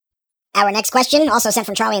Our next question, also sent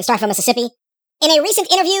from Charlie in Starkville, Mississippi. In a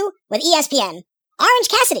recent interview with ESPN, Orange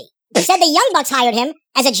Cassidy said the Young Bucks hired him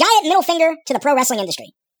as a giant middle finger to the pro wrestling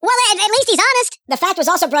industry. Well, at least he's honest. The fact was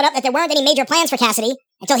also brought up that there weren't any major plans for Cassidy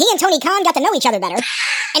until he and Tony Khan got to know each other better,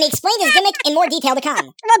 and he explained his gimmick in more detail to Khan.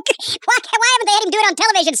 Well, why haven't they had him do it on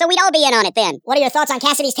television so we'd all be in on it then? What are your thoughts on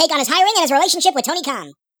Cassidy's take on his hiring and his relationship with Tony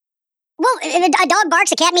Khan? Well, a dog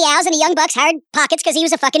barks, a cat meows, and the Young Bucks hired Pockets because he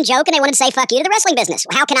was a fucking joke and they wanted to say fuck you to the wrestling business.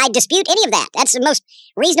 How can I dispute any of that? That's the most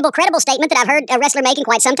reasonable, credible statement that I've heard a wrestler make in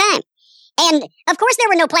quite some time. And, of course, there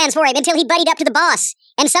were no plans for him until he buddied up to the boss.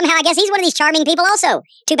 And somehow, I guess he's one of these charming people also.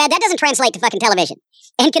 Too bad that doesn't translate to fucking television.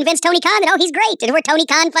 And convinced Tony Khan that, oh, he's great. And where Tony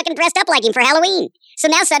Khan fucking dressed up like him for Halloween. So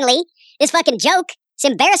now suddenly, this fucking joke,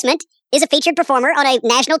 this embarrassment, is a featured performer on a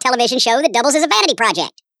national television show that doubles as a vanity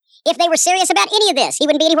project. If they were serious about any of this, he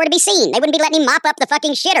wouldn't be anywhere to be seen. They wouldn't be letting him mop up the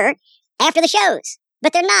fucking shitter after the shows.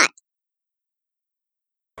 But they're not.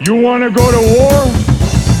 You want to go to war?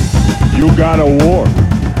 You got a war.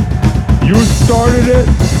 You started it,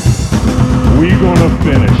 we gonna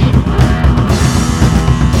finish.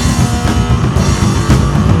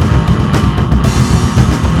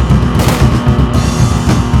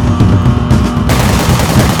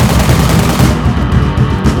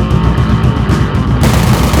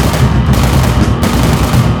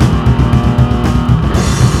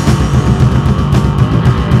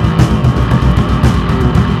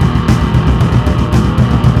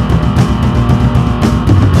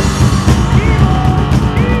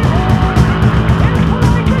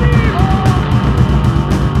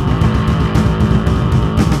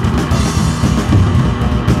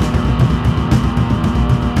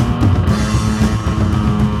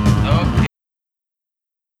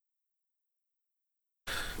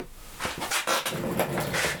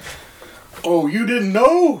 Oh, you didn't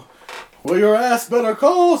know? Well, your ass better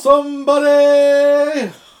call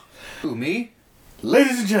somebody! Who, me?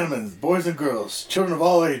 Ladies and gentlemen, boys and girls, children of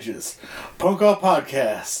all ages, Punk Off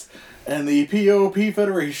Podcast and the POP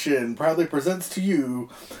Federation proudly presents to you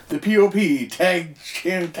the POP Tag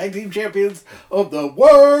Team Champions of the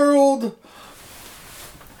World!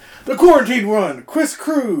 The Quarantine Run, Chris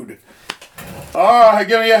Crude. Oh,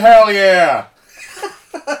 give me a hell yeah!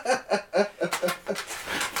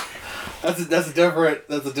 That's a different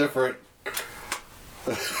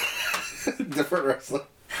different wrestler.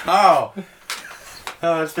 Oh,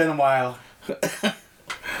 it's been a while.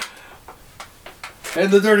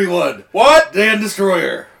 And the Dirty One. What? Dan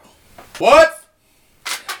Destroyer. What?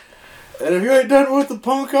 And if you ain't done with the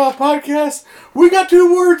Punk Off Podcast, we got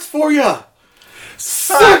 2 words for you.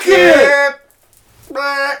 Suck it!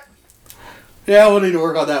 Yeah, we'll need to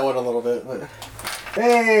work on that one a little bit. But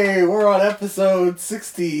hey, we're on episode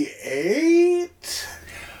 68.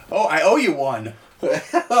 Oh, I owe you one.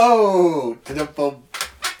 Oh.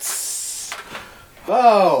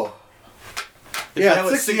 Oh. Yeah,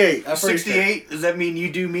 68. 68? Does that mean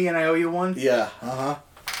you do me and I owe you one? Yeah,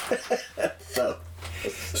 So.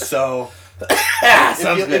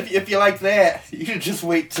 If you like that, you can just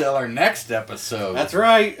wait till our next episode. That's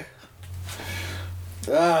right.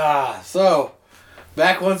 So,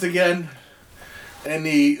 back once again in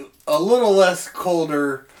the a little less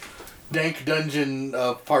colder, dank dungeon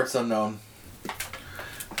of Parts Unknown.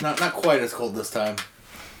 Not quite as cold this time.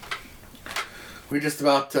 We just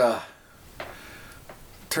about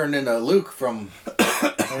turned into Luke from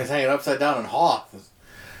when he was hanging upside down in Hoth.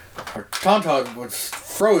 Our Tauntaun was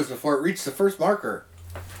froze before it reached the first marker.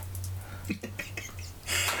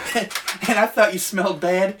 And I thought you smelled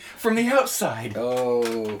bad from the outside.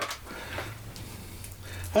 Oh.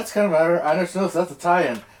 That's kind of, I just noticed that's a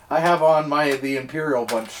tie-in. I have on the Imperial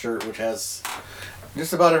Bunch shirt, which has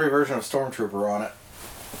just about every version of Stormtrooper on it.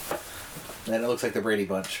 And it looks like the Brady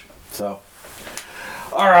Bunch. So.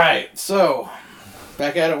 Alright, so.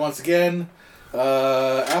 Back at it once again.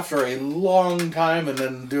 After a long time and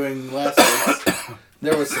then doing last week's,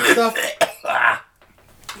 there was some stuff.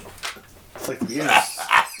 It's like the beginning of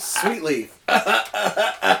Sweet Leaf.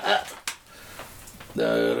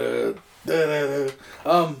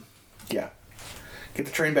 Yeah. Get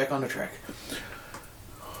the train back on the track.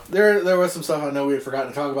 There was some stuff I know we had forgotten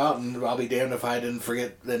to talk about, and I'll be damned if I didn't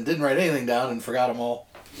write anything down and forgot them all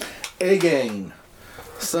again.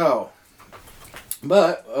 So,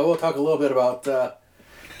 but we'll talk a little bit about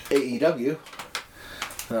AEW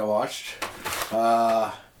that I watched.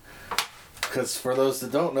 Because for those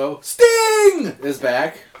that don't know, Sting is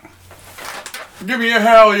back. Give me a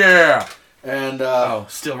hell yeah! And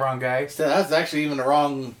still wrong guy. That's actually even the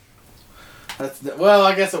wrong. Well,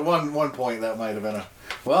 I guess at one point that might have been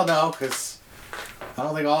well, no, because I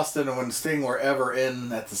don't think Austin and Sting were ever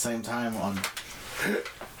in at the same time on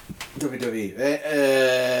WWE.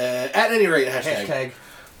 At any rate, Hashtag.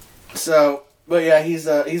 So, but yeah, he's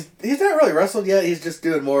not really wrestled yet. He's just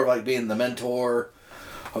doing more of like being the mentor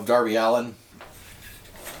of Darby Allin.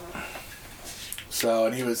 So,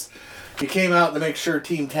 and he came out to make sure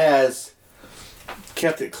Team Taz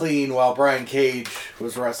kept it clean while Brian Cage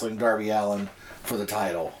was wrestling Darby Allin for the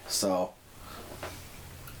title. So,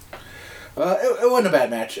 it wasn't a bad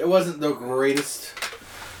match. It wasn't the greatest,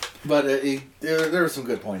 but there were some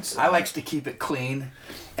good points. I likes to keep it clean,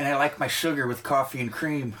 and I like my sugar with coffee and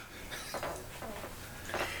cream.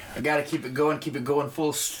 I gotta keep it going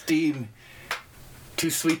full steam. Too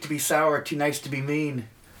sweet to be sour, too nice to be mean.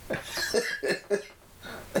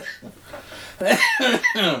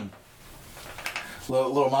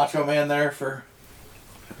 little Macho Man there for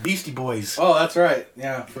Beastie Boys. Oh, that's right.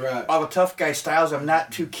 Yeah, forgot. All the tough guy styles, I'm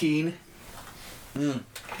not too keen.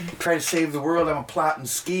 Try to save the world, I'm a plot and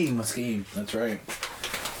scheme. That's right.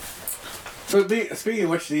 So, speaking of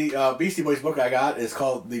which, the Beastie Boys book I got is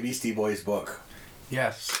called The Beastie Boys Book.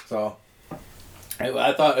 Yes. So,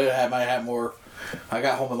 I thought it might have more. I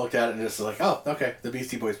got home and looked at it and just like, oh, okay, the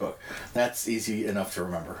Beastie Boys book. That's easy enough to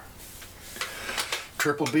remember.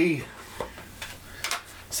 Triple B.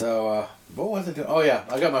 So, what was it doing? Oh, yeah,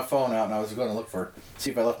 I got my phone out and I was going to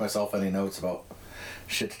see if I left myself any notes about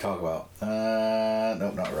shit to talk about.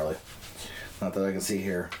 Nope, not really. Not that I can see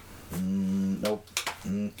here. Nope.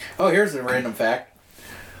 Oh, here's a random fact.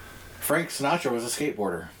 Frank Sinatra was a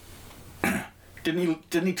skateboarder.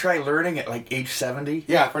 Didn't he try learning at like age 70?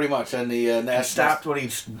 Yeah, pretty much. And the He stopped when he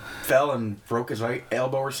fell and broke his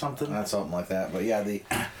elbow or something. Something like that. But yeah, the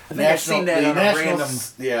I've seen that on a random.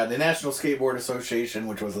 Yeah, the National Skateboard Association,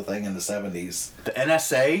 which was a thing in the 70s. The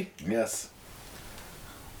NSA. Yes,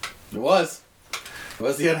 it was. It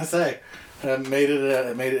was the NSA. And made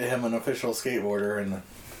it him an official skateboarder, and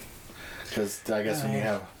because I guess when you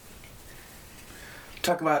have.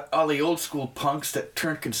 Talk about all the old school punks that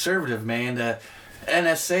turned conservative, man. The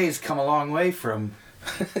NSA's come a long way from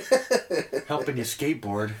helping you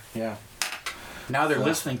skateboard. Yeah. Now they're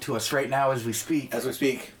listening to us right now as we speak. As we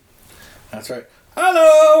speak. That's right.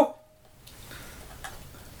 Hello!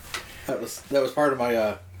 That was part of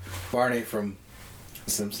my Barney from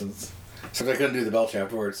Simpsons. Except I couldn't do the belch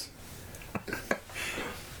afterwards.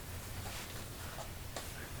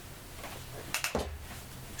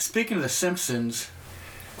 Speaking of The Simpsons,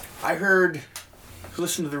 I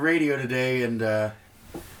listened to the radio today, and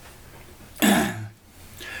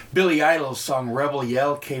Billy Idol's song Rebel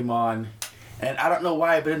Yell came on, and I don't know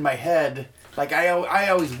why, but in my head, like I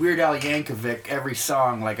always Weird Al Yankovic every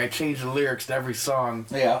song, like I change the lyrics to every song.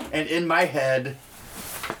 Yeah. And in my head,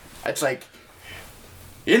 it's like,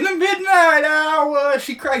 in the midnight hour,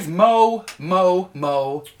 she cries Mo, Mo,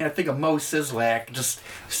 Mo. And I think of Mo Sislak just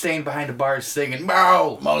staying behind the bars singing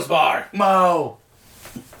Mo, Mo's Bar. Mo.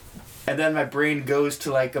 And then my brain goes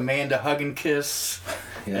to like Amanda Hug and Kiss.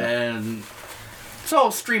 Yeah. And it's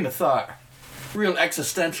all stream of thought. Real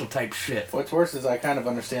existential type shit. What's worse is I kind of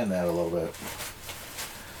understand that a little bit.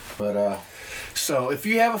 But, So if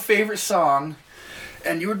you have a favorite song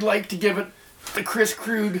and you would like to give it the Chris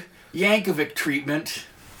Crude Yankovic treatment,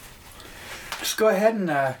 just go ahead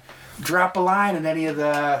and drop a line in any of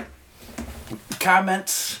the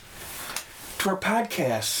comments to our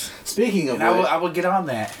podcast. Speaking of and I will get on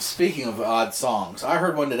that. Speaking of odd songs, I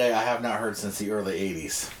heard one today I have not heard since the early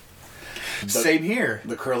 80s. Same here.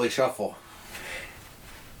 The Curly Shuffle.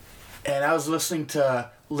 And I was listening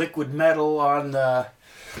to Liquid Metal on the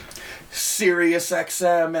Sirius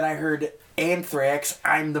XM, and I heard Anthrax,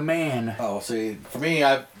 I'm the Man. Oh, see, for me,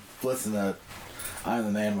 I've listened to I'm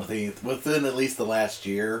the Man within at least the last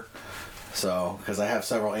year. So, because I have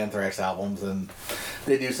several Anthrax albums, and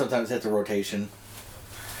they do sometimes hit the rotation,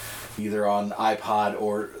 either on iPod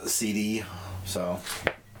or CD. So,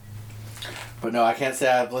 but no, I can't say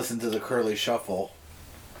I've listened to the Curly Shuffle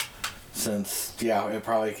since, it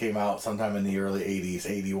probably came out sometime in the early 80s,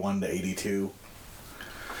 81 to 82.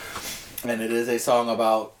 And it is a song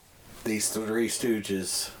about these Three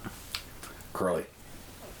Stooges. Curly.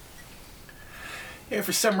 Yeah,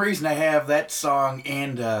 for some reason I have that song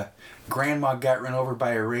and Grandma Got Run Over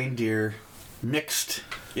by a Reindeer mixed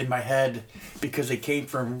in my head because they came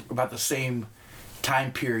from about the same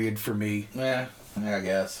time period for me. Yeah, I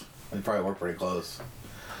guess. They probably were pretty close.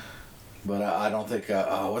 But I don't think...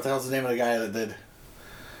 what the hell's the name of the guy that did...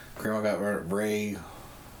 Grandma Got Ray...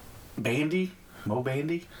 Bandy? Mo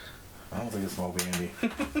Bandy? I don't think it's Mo Bandy.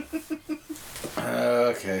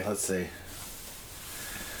 Okay, let's see.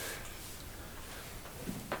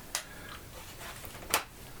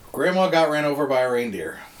 Grandma Got Ran Over by a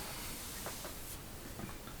Reindeer.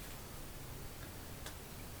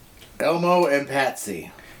 Elmo and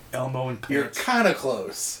Patsy. Elmo and Patsy. You're kind of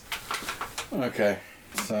close. Okay,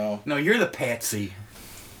 so No, you're the Patsy.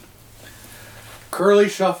 Curly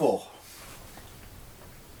Shuffle.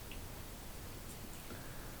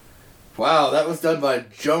 Wow, that was done by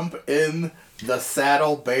Jump in the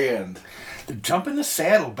Saddle Band. The Jump in the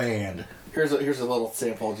Saddle Band. Here's a little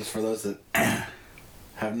sample just for those that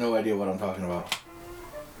have no idea what I'm talking about.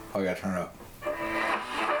 Oh, I gotta turn it up.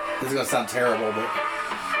 This is gonna sound terrible, but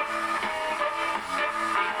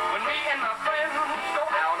When me and my friends go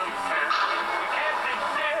out in the town, we can't sit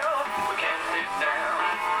still, we can't sit down.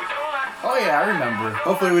 We don't like Oh yeah, I remember.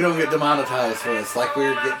 hopefully we don't get demonetized for this. Like we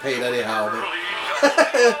would get paid anyhow. But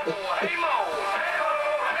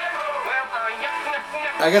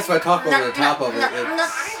I guess if I talk over the top of it,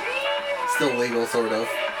 it's still legal, sort of.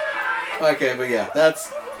 Okay, but yeah,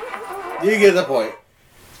 you get the point.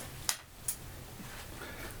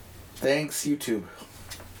 Thanks, YouTube.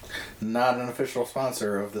 Not an official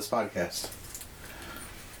sponsor of this podcast.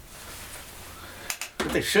 But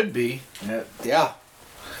they should be. Yeah.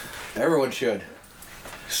 Everyone should.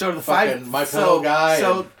 So the Fucking My Pillow guy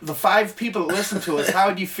So and- the 5 people that listen to us, how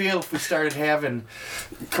would you feel if we started having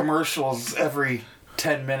commercials every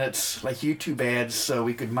 10 minutes, like YouTube ads, so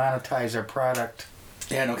we could monetize our product?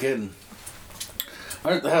 Yeah, no kidding.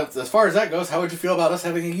 As far as that goes, how would you feel about us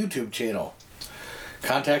having a YouTube channel?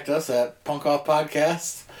 Contact us at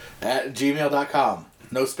punkoffpodcast@gmail.com.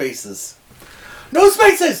 No spaces. No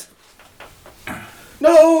spaces!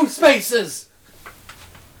 No spaces!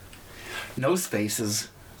 No spaces.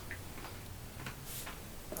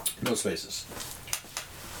 No spaces.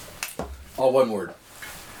 All one word.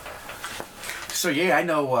 So yeah, I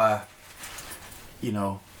know,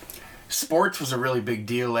 sports was a really big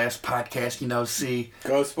deal last podcast, see.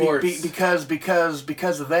 Go sports. Because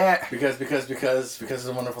of that, Because of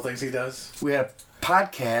the wonderful things he does. we had a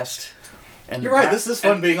podcast. And You're right, this is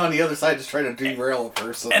fun being on the other side just trying to derail a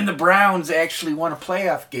person. And the Browns actually won a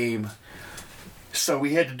playoff game. So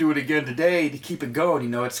we had to do it again today to keep it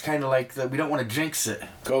going. It's kind of like we don't want to jinx it.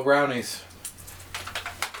 Go Brownies.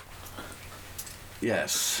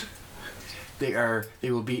 Yes. They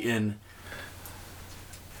will be in,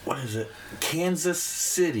 what is it? Kansas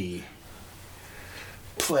City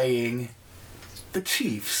playing the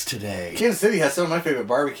Chiefs today. Kansas City has some of my favorite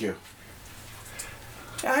barbecue.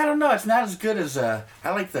 I don't know. It's not as good as I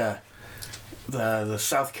like the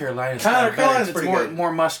South Carolina style better. Carolina's It's pretty more good.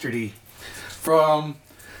 more mustardy. From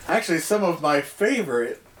actually some of my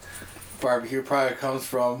favorite barbecue probably comes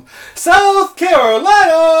from South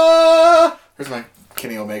Carolina. Here's my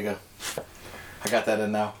Kenny Omega. I got that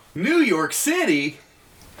in now. New York City.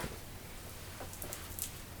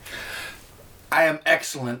 I am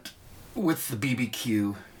excellent with the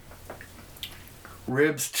BBQ.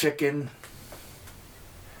 Ribs, chicken.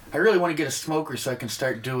 I really want to get a smoker so I can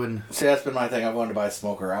start doing... See, that's been my thing. I've wanted to buy a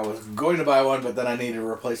smoker. I was going to buy one, but then I needed to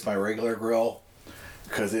replace my regular grill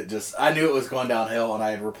because I knew it was going downhill, and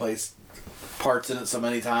I had replaced parts in it so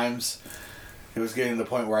many times. It was getting to the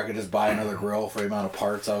point where I could just buy another grill for the amount of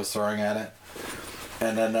parts I was throwing at it.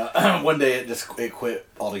 And then one day it quit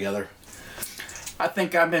altogether. I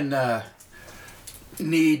think I'm in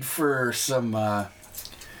need for some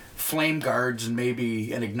flame guards and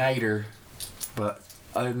maybe an igniter. But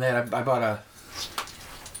other than that, I bought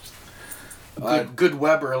a good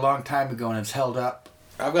Weber a long time ago, and it's held up.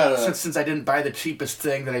 I've got a... Since I didn't buy the cheapest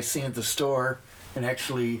thing that I seen at the store and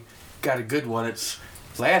actually got a good one, it's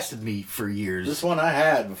lasted me for years. This one I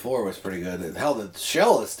had before was pretty good. Hell, the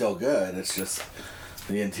shell is still good. It's just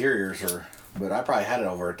the interiors are... But I probably had it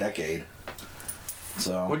over a decade.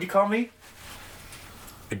 So... What'd you call me?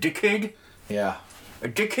 A dickhead? Yeah. A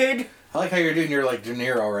dickhead? I like how you're doing your, De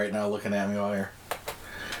Niro right now, looking at me while you're...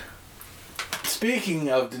 Speaking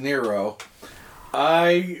of De Niro,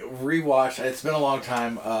 I rewatched... It's been a long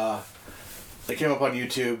time. It came up on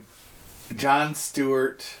YouTube. Jon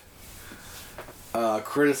Stewart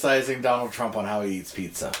criticizing Donald Trump on how he eats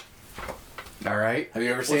pizza. All right. Have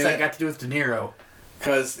you ever seen What's that it? got to do with De Niro?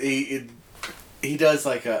 Because he does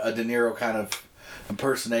like a De Niro kind of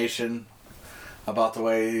impersonation about the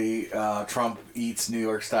way Trump eats New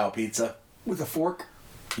York style pizza. With a fork?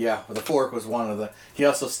 Yeah, with a fork was one of the... He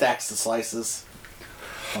also stacks the slices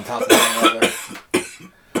on top of one another.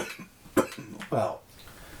 Well,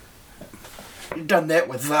 you've done that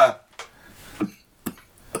with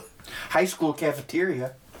high school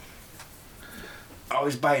cafeteria.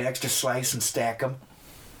 Always buy an extra slice and stack them.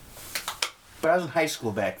 But I was in high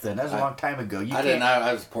school back then. That was a long time ago.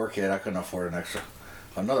 I was a poor kid. I couldn't afford an extra.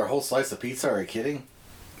 Another whole slice of pizza? Are you kidding?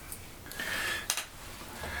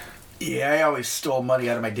 Yeah, I always stole money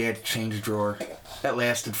out of my dad's change drawer. That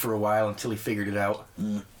lasted for a while until he figured it out.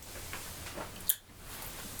 Yeah,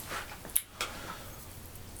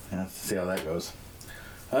 let's see how that goes.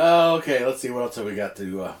 Okay, let's see what else have we got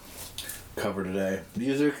to cover today.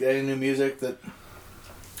 Music, any new music that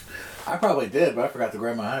I probably did, but I forgot to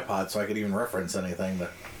grab my iPod so I could even reference anything.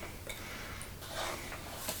 But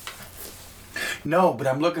No, but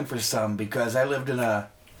I'm looking for some because I lived in a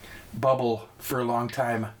bubble for a long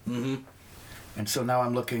time. mm-hmm. And so now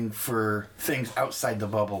I'm looking for things outside the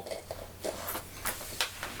bubble.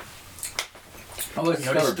 Oh, You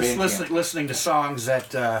know, just listening to songs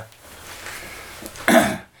that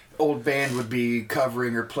old band would be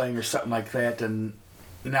covering or playing or something like that. And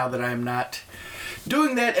now that I'm not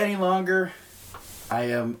doing that any longer, I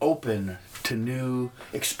am open to new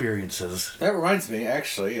experiences. That reminds me,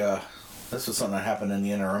 actually, this was something that happened in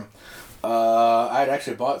the interim. I'd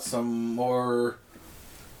actually bought some more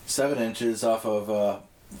 7-inches off of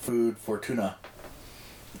Food Fortuna.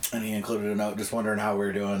 And he included a note just wondering how we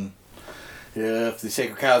were doing. If the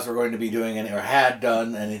Sacred Cows were going to be doing any, or had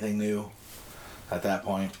done anything new at that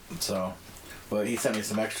point. So, but he sent me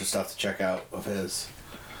some extra stuff to check out of his.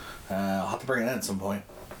 I'll have to bring it in at some point.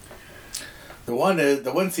 The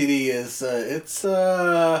one CD is it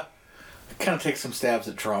kind of takes some stabs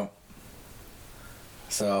at Trump.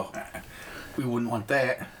 So We wouldn't want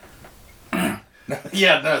that.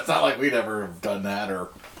 yeah, no, it's not like we'd ever have done that or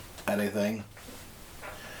anything.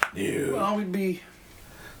 No. Well, we'd be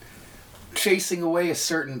chasing away a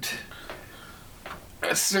certain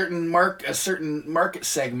market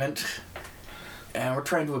segment, and we're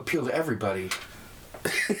trying to appeal to everybody.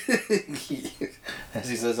 As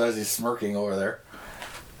he says, as he's smirking over there.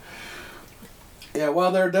 Yeah,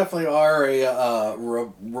 well, there definitely are a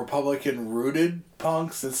Republican-rooted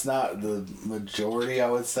punks. It's not the majority, I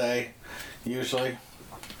would say, usually.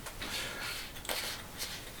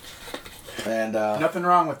 And Nothing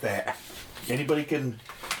wrong with that. Anybody can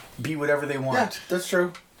be whatever they want. yeah, that's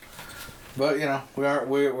true. But you know,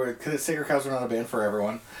 we're Sacred Cows are not a band for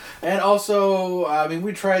everyone, and also, I mean,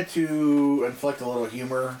 we tried to inflict a little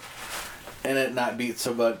humor in it, not beat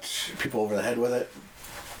so much people over the head with it.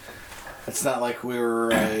 It's not like we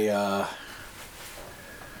were I'm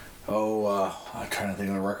trying to think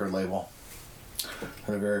of a record label.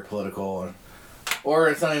 They're very political, or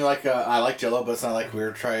it's not even like I like Jello, but it's not like we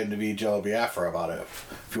were trying to be Jello Biafra about it.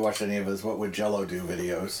 If you watch any of his "What Would Jello Do"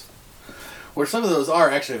 videos, where some of those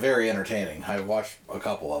are actually very entertaining. I've watched a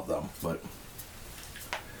couple of them, but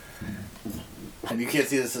and you can't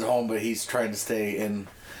see this at home, but he's trying to stay in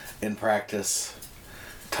practice,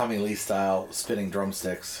 Tommy Lee style, spinning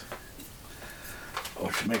drumsticks,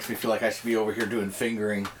 which makes me feel like I should be over here doing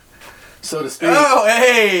fingering, so to speak. Oh,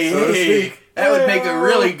 hey! So to speak. That would make a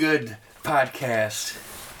really good podcast.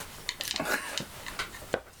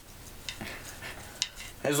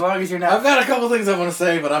 As long as you're not... I've got a couple things I want to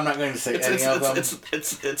say, but I'm not going to say any of them.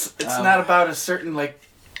 It's not about a certain, like,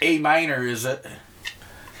 A minor, is it?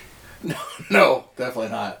 No,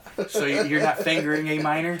 definitely not. So you're not fingering A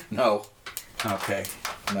minor? No, Okay.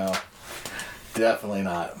 no, definitely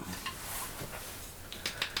not.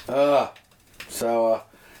 So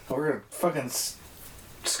we're gonna fucking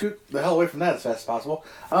scoot the hell away from that as fast as possible.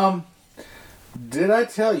 Did I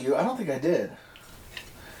tell you? I don't think I did.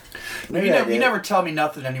 Maybe I did. You never tell me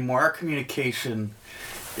nothing anymore. Our communication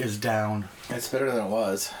is down. It's better than it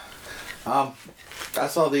was. I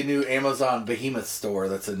saw the new Amazon Behemoth store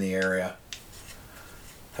that's in the area.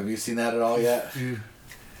 Have you seen that at all yet?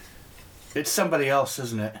 It's somebody else,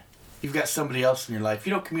 isn't it? You've got somebody else in your life.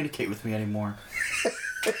 You don't communicate with me anymore.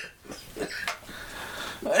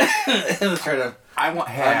 Let's try to. I want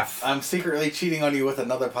half. I'm secretly cheating on you with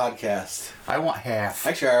another podcast. I want half.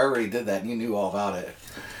 Actually, I already did that, and you knew all about it.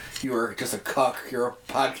 You were just a cuck. You're a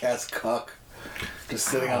podcast cuck. Just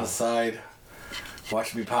sitting on the side,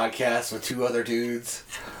 watching me podcast with 2 other dudes.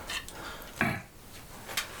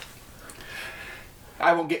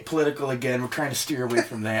 I won't get political again. We're trying to steer away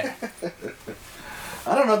from that.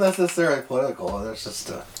 I don't know if that's necessarily political. That's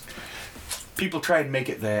just People try and make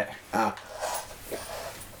it that.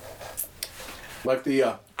 like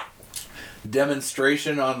the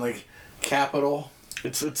demonstration on the Capitol.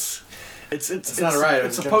 It's not right.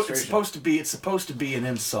 It's supposed to be an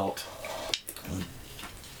insult.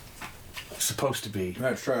 It's supposed to be. I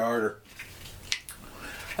have to try harder.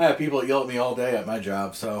 I have people that yell at me all day at my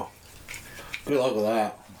job, so good luck with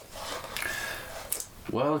that.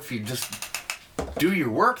 Well, if you just do your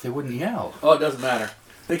work, they wouldn't yell. Oh, it doesn't matter.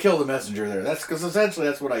 They kill the messenger there. That's because essentially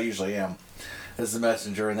that's what I usually am, is the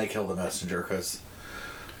messenger, and they kill the messenger because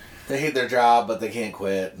they hate their job, but they can't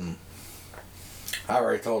quit. And I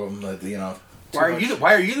already told them that Why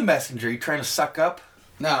are you the messenger? Are you trying to suck up?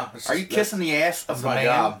 No. Are you kissing the ass of That's the my man?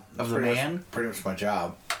 job. Of the Pretty man? much, pretty much my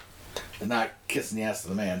job. And not kissing the ass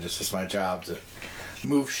of the man, just it's my job to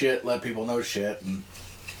move shit, let people know shit, and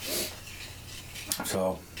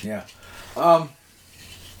so yeah.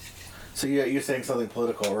 So you're saying something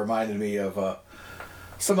political. It reminded me of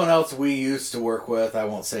someone else we used to work with. I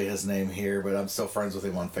won't say his name here, but I'm still friends with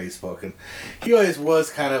him on Facebook, and he always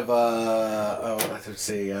was kind of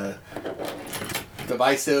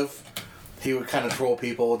divisive. He would kind of troll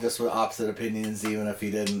people just with opposite opinions, even if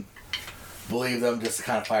he didn't believe them, just to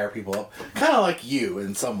kind of fire people up. Kind of like you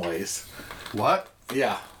in some ways. What?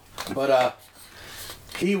 Yeah. But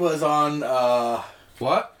he was on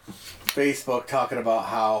What? Facebook talking about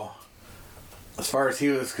how, as far as he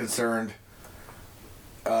was concerned,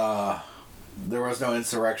 there was no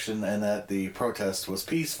insurrection and that the protest was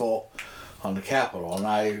peaceful on the Capitol. And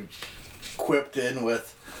I quipped in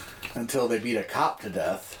with, until they beat a cop to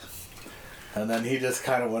death. And then he just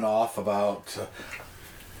kind of went off about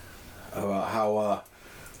how,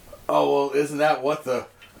 oh, well, isn't that what the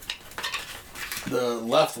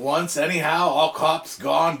left wants anyhow? All cops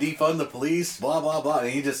gone, defund the police, blah, blah, blah. And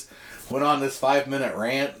he just went on this 5-minute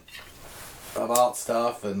rant about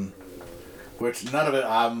stuff, and which none of it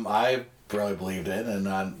I really believed in, and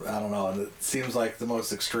I don't know. And it seems like the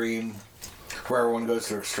most extreme, where everyone goes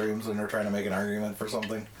to extremes when they're trying to make an argument for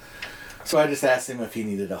something. So I just asked him if he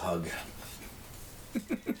needed a hug.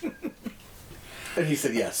 And he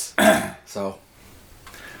said yes. So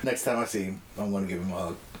next time I see him, I'm going to give him a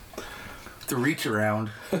hug. The reach around.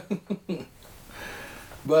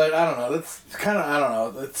 But I don't know. That's kind of, I don't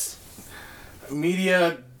know. That's,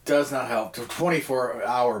 media does not help.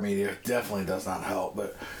 24-hour media definitely does not help.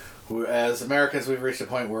 But as Americans, we've reached a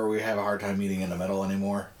point where we have a hard time meeting in the middle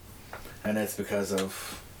anymore. And it's because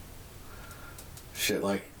of shit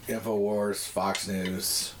like InfoWars, Fox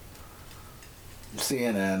News,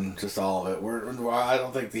 CNN, just all of it. I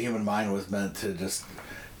don't think the human mind was meant to just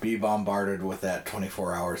be bombarded with that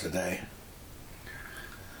 24 hours a day.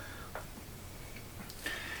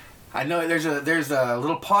 I know there's a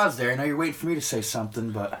little pause there. I know you're waiting for me to say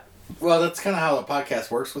something, but Well, that's kind of how the podcast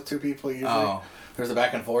works with two people usually. Oh. There's a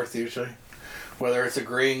back and forth usually. Whether it's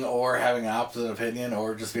agreeing or having an opposite opinion,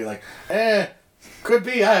 or just be like, could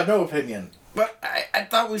be, I have no opinion. but I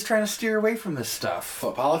thought we was trying to steer away from this stuff.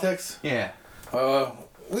 What, politics? Yeah.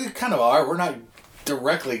 We kind of are. We're not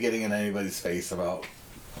directly getting in anybody's face about...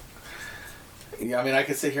 Yeah, I mean, I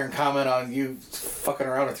could sit here and comment on you fucking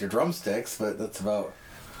around with your drumsticks, but that's about...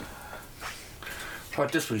 How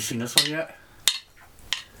about this one? You seen this one yet?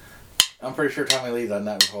 I'm pretty sure Tommy Lee done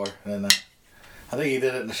that before. And I think he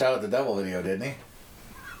did it in the Shout at the Devil video, didn't he?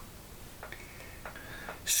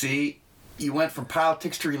 See, you went from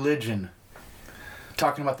politics to religion,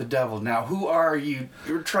 talking about the devil. Now, who are you?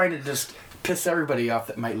 You're trying to just piss everybody off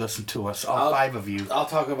that might listen to us, all 5 of you. I'll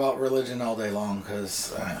talk about religion all day long,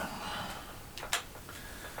 because...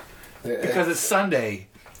 Because it's Sunday.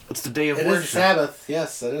 It's the day of It worship. is Sabbath.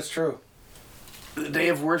 Yes, that is true. The day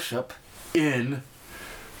of worship in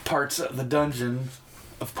parts of the dungeon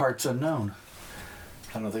of parts unknown.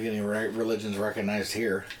 I don't think any religion's recognized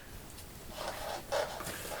here.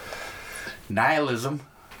 Nihilism.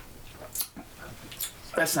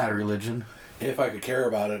 That's not a religion. If I could care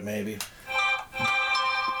about it, maybe.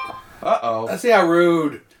 Uh-oh. Let's see how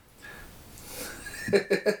rude.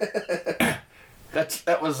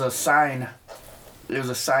 That was a sign. It was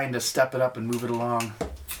a sign to step it up and move it along.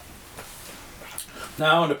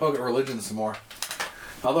 Now I want to poke at religion some more.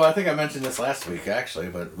 Although I think I mentioned this last week, actually,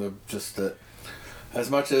 but just that as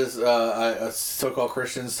much as so-called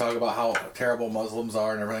Christians talk about how terrible Muslims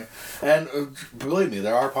are and everything, and believe me,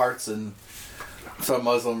 there are parts in some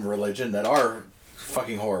Muslim religion that are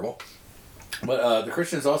fucking horrible. But the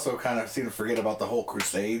Christians also kind of seem to forget about the whole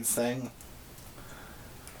Crusades thing.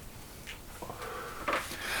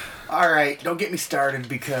 Alright, don't get me started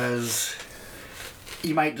because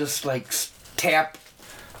you might just like tap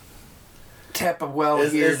a well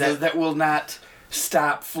here that will not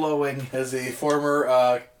stop flowing. Is the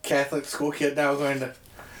former Catholic school kid now going to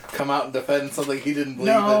come out and defend something he didn't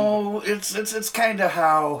believe in? No, it's kind of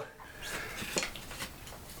how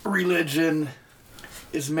religion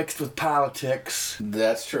is mixed with politics.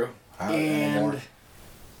 That's true. And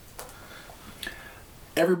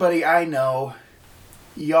everybody I know,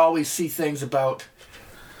 you always see things about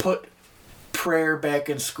put prayer back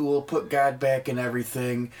in school, put God back in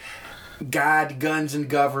everything, God, guns, and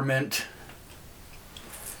government.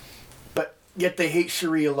 But yet they hate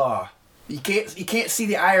Sharia law. You can't see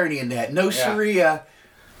the irony in that. No Sharia.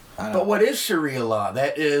 But what is Sharia law?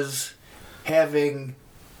 That is having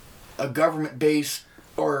a government base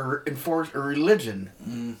or enforce a religion.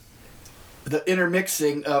 The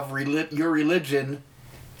intermixing of your religion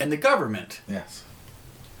and the government. Yes.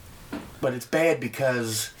 But it's bad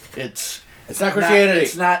because it's not Christianity.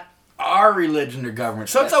 It's not our religion or government.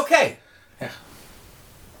 So it's Yes. okay. Yeah.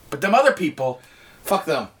 But them other people, Fuck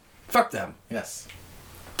them. fuck them. Yes.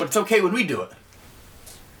 But it's okay when we do it.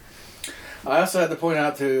 I also had to point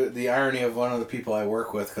out to the irony of one of the people I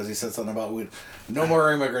work with because he said something about no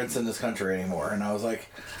more immigrants in this country anymore, and I was like,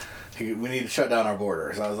 we need to shut down our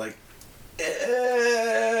borders. I was like,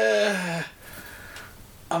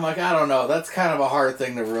 I'm like, I don't know. That's kind of a hard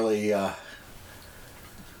thing to really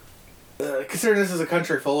consider. This is a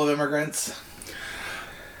country full of immigrants.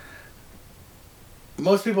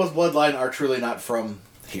 Most people's bloodline are truly not from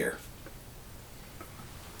here.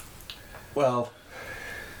 Well,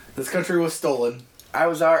 This country was stolen. I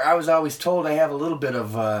was always told I have a little bit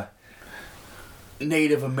of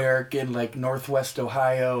Native American, like Northwest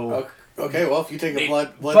Ohio. Okay, well, if you take a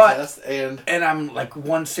blood But- test and I'm like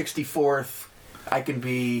 1/64th, I can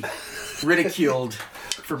be ridiculed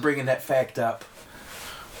for bringing that fact up.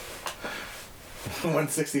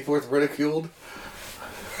 1/64th ridiculed.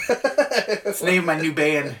 It's the name of my new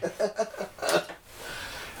band.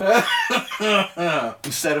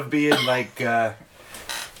 Instead of being like 2%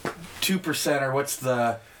 or what's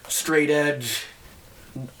the straight edge?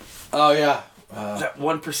 Oh yeah. Is that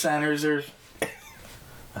 1%ers or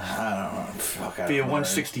I don't know. Fuck, I be a don't remember.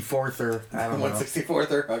 1/64th or I don't know.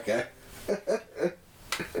 1/64th. Okay.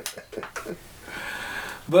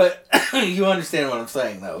 But you understand what I'm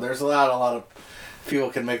saying, though. There's a lot of people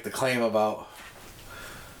can make the claim about,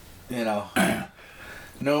 you know,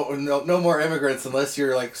 no more immigrants unless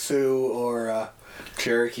you're like Sioux or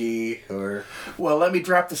Cherokee or. Well, let me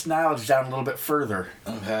drop this knowledge down a little bit further.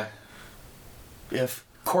 Okay. If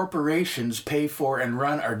corporations pay for and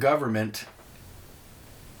run our government,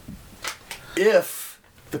 if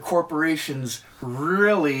the corporations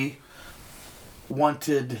really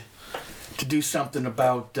wanted to do something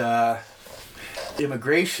about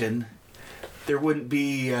immigration, there wouldn't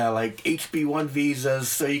be like HB1 visas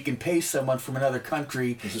so you can pay someone from another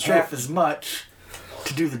country is half true. as much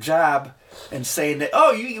to do the job and saying that,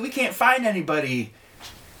 oh, we can't find anybody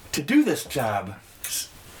to do this job.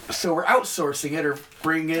 So we're outsourcing it or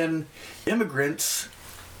bring in immigrants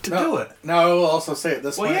to do it. Now I will also say it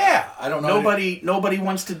this Well, way. yeah. I don't know. Nobody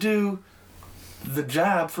wants to do the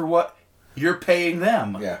job for what you're paying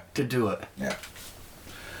them to do it. Yeah.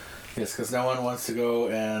 Yes, because no one wants to go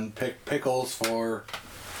and pick pickles for,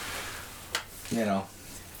 you know,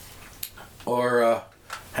 or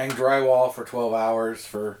hang drywall for 12 hours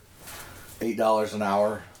for $8 an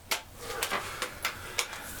hour.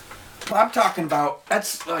 Well, I'm talking about,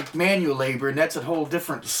 that's like manual labor, and that's a whole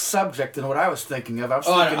different subject than what I was thinking of. I was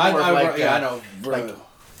thinking more of like, I know. like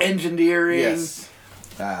engineering, Yes.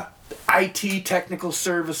 IT technical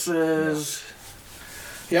services.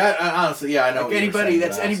 Yeah, honestly, I know. Like anybody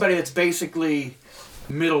that's basically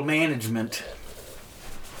middle management,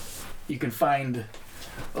 you can find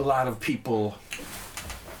a lot of people.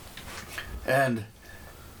 And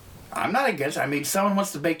I'm not against. I mean, someone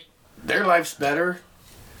wants to make their lives better.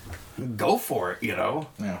 Go for it, you know.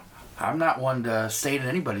 Yeah. I'm not one to stand in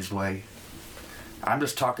anybody's way. I'm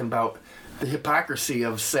just talking about the hypocrisy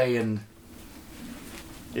of saying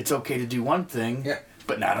it's okay to do one thing,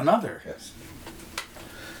 but not another. Yes.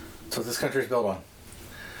 That's what this country's built on.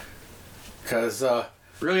 Because,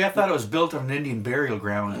 Really, I thought it was built on an Indian burial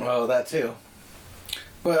ground. well, that too.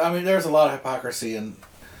 But, I mean, there's a lot of hypocrisy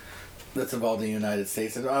that's involved in the United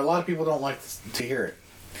States, and a lot of people don't like to hear it.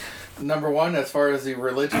 Number one, as far as the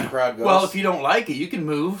religion crowd goes. Well, if you don't like it, you can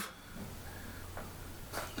move.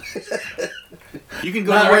 You can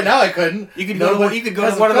go Not to right now, I couldn't. You could go to you could go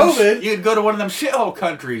to one of them. You could go to one of them shithole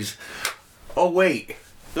countries. Oh wait,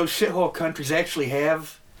 those shithole countries actually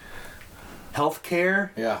have health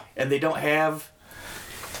care. Yeah. And they don't have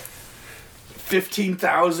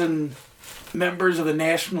 15,000 members of the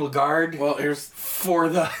National Guard. Well, here's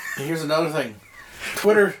another thing.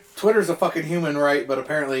 Twitter's a fucking human right, but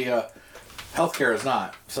apparently healthcare is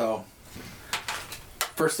not. So,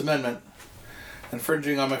 First Amendment,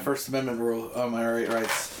 infringing on my First Amendment rule, on my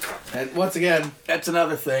rights. And once again, that's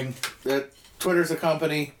another thing. Twitter's a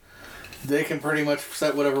company. They can pretty much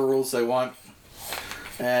set whatever rules they want.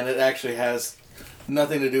 And it actually has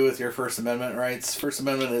nothing to do with your First Amendment rights. First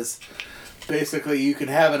Amendment is basically you can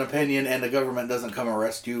have an opinion and the government doesn't come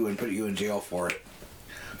arrest you and put you in jail for it.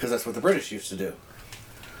 Because that's what the British used to do.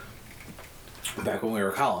 Back when we were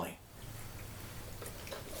a colony.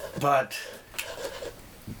 But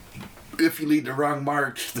if you lead the wrong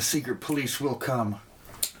march, the secret police will come.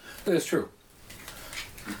 That is true.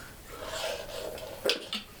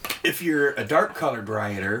 If you're a dark-colored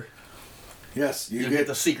rioter, Yes, you get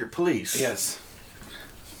the secret police. Yes.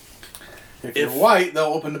 If you're white, they'll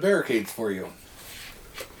open the barricades for you.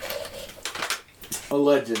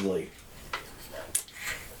 Allegedly.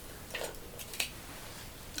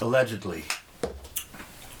 Allegedly.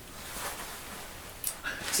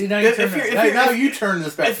 See, now you turn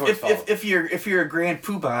this back towards Paul. If you're a grand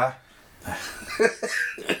poobah,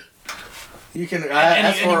 You can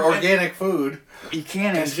ask for organic food. You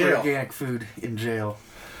can't In ask for jail. organic food in jail.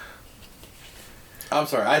 I'm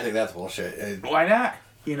sorry, I think that's bullshit. Why not?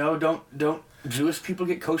 You know, don't Jewish people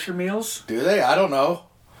get kosher meals? Do they? I don't know.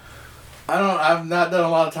 I've not done a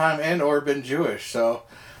lot of time and or been Jewish, so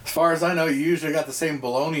as far as I know, you usually got the same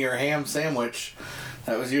bologna or ham sandwich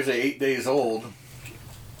that was usually 8 days old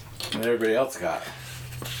that everybody else got.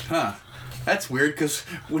 Huh. That's weird, because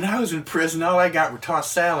when I was in prison, all I got were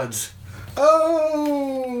tossed salads.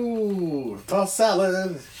 Oh, tossed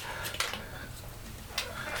salad.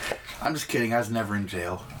 I'm just kidding. I was never in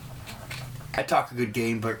jail. I talk a good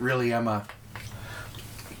game, but really I'm a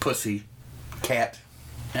pussy cat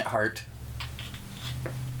at heart.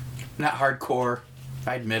 Not hardcore.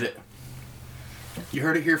 I admit it. You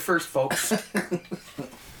heard it here first, folks.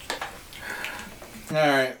 All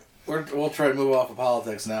right, we'll try to move off of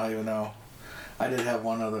politics now, even though I did have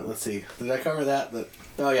one other. Let's see, did I cover that?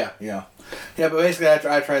 Oh yeah. But basically,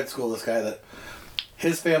 I tried to school this guy that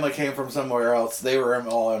his family came from somewhere else. They were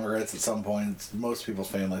all immigrants at some point. It's most people's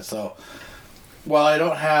families. So while I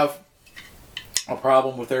don't have a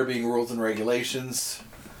problem with there being rules and regulations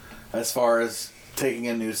as far as taking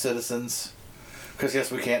in new citizens, because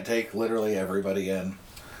yes, we can't take literally everybody in.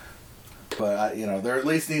 But, there at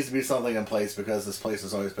least needs to be something in place because this place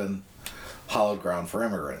has always been hallowed ground for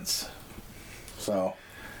immigrants. So.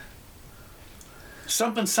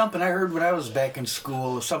 Something I heard when I was back in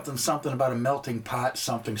school. Something about a melting pot.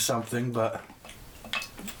 Something. But.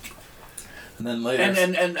 And then later.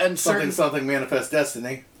 And something manifest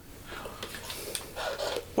destiny.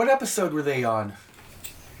 What episode were they on?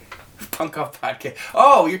 Punk Off Podcast.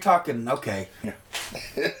 Oh, you're talking. Okay. Yeah.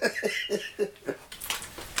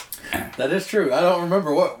 That is true. I don't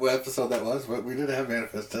remember what episode that was, but we did have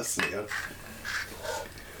Manifest Destiny.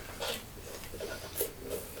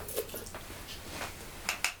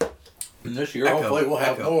 And this year, hopefully, we'll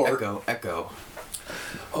have more. Echo.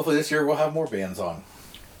 Hopefully, this year we'll have more bands on.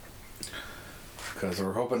 Because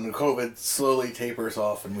we're hoping the COVID slowly tapers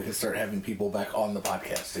off and we can start having people back on the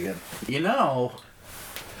podcast again.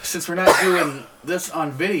 Since we're not doing this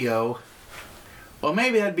on video, well,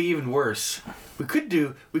 maybe that'd be even worse. We could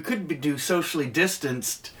do socially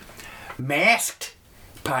distanced, masked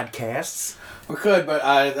podcasts. We could, but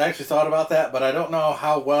I actually thought about that, but I don't know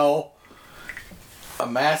how well a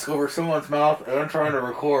mask over someone's mouth and I'm trying to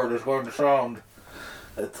record is going to sound.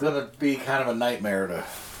 It's going to be kind of a nightmare to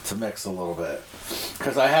mix a little bit.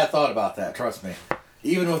 Because I had thought about that, trust me.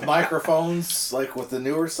 Even with microphones, like with the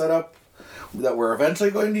newer setup that we're eventually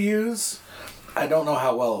going to use, I don't know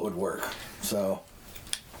how well it would work. So.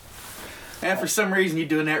 And for some reason, you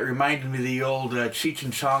doing that reminded me of the old Cheech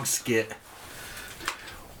and Chong skit.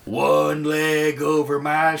 One leg over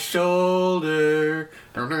my shoulder.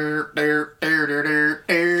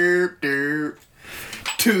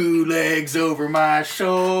 2 legs over my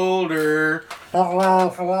shoulder.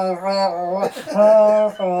 What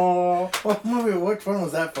movie? Which one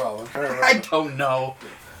was that from? I don't know.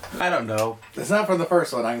 It's not from the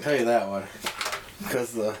first one. I can tell you that one.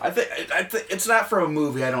 Because I think it's not from a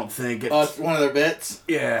movie. I don't think it's one of their bits.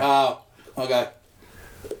 Yeah. Oh, okay.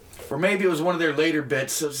 Or maybe it was one of their later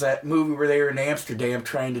bits. It was that movie where they were in Amsterdam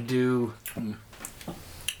trying to do. They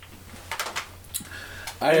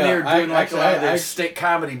were doing a lot of their state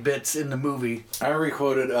comedy bits in the movie. I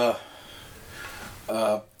re-quoted.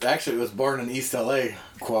 Actually, it was "Born in East L.A."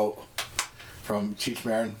 quote from Cheech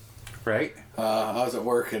Marin. Right. I was at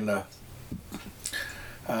work and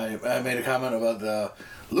I made a comment about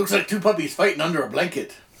looks like 2 puppies fighting under a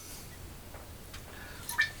blanket.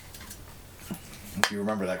 If you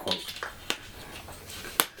remember that quote.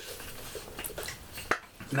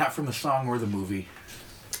 Not from the song or the movie.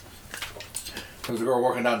 There was a girl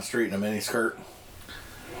walking down the street in a mini skirt,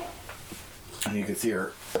 and you could see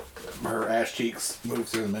her ass cheeks move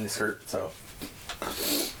through the mini skirt. So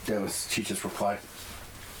that was Cheech's reply.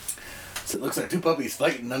 So it looks like 2 puppies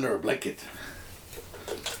fighting under a blanket.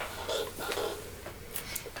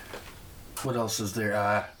 What else is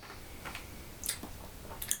there?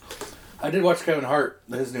 I did watch Kevin Hart,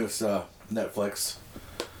 his newest Netflix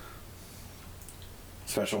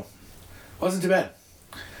special. Wasn't too bad.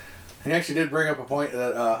 He actually did bring up a point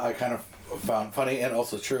that I kind of found funny and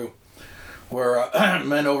also true, where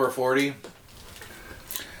men over 40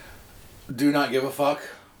 do not give a fuck,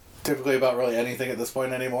 typically about really anything at this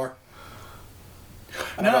point anymore.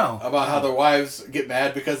 No. About how their wives get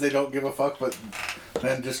mad because they don't give a fuck, but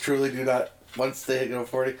men just truly do not. Once they hit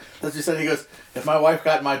 40, that's what he said. He goes, if my wife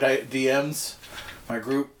got my DMs, my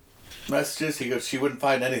group messages, he goes, she wouldn't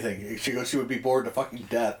find anything. She goes, she would be bored to fucking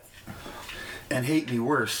death. And hate me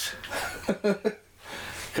worse.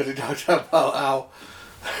 Because he talked about how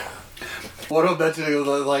one of them mentioned, it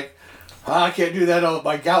was like, I can't do that,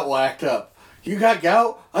 my gout will act up. You got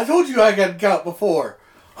gout? I told you I got gout before.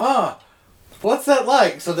 What's that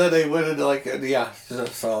like? So then they went into like, yeah,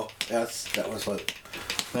 so that was what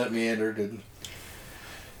that meandered, and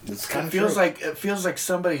it's kind of it feels like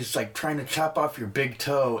somebody's like trying to chop off your big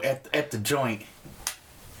toe at the joint.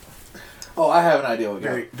 Oh, I have an idea what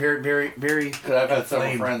Very, very, very, very. Because I've had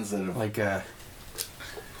several inflamed, friends that have... like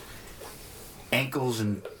ankles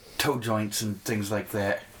and toe joints and things like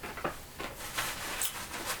that.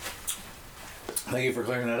 Thank you for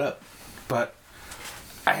clearing that up. But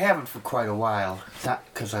I haven't for quite a while. Not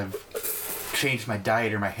because I've changed my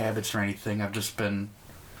diet or my habits or anything. I've just been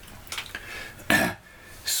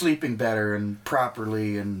sleeping better and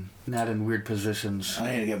properly and not in weird positions.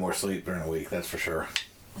 I need to get more sleep during the week, that's for sure.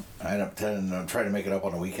 I end up trying to make it up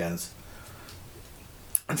on the weekends.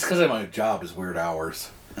 It's because my job is weird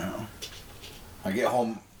hours. Oh. I get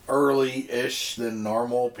home early-ish than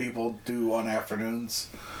normal people do on afternoons.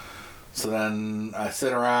 So then I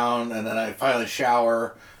sit around, and then I finally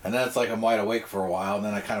shower, and then it's like I'm wide awake for a while, and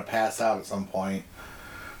then I kind of pass out at some point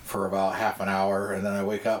for about half an hour, and then I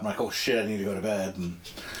wake up and I'm like, oh shit, I need to go to bed. And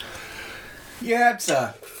Yeah, it's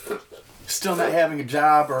still not having a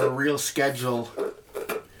job or a real schedule.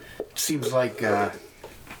 It seems like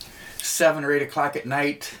 7 or 8 o'clock at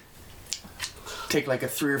night, take like a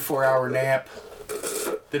 3 or 4 hour nap,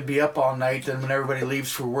 then be up all night. Then when everybody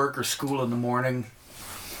leaves for work or school in the morning,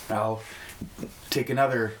 I'll take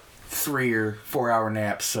another 3 or 4 hour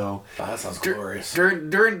nap. So oh, that sounds glorious.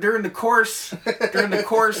 during the course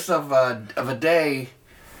of a day,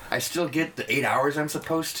 I still get the 8 hours I'm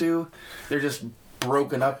supposed to. They're just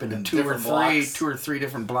broken up into two or three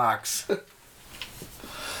different blocks.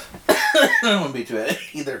 I wouldn't be too bad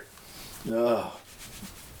either. Oh.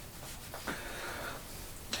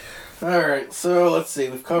 Alright, so let's see.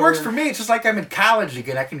 We've covered... Works for me. It's just like I'm in college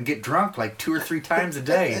again. I can get drunk like 2 or 3 times a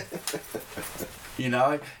day. You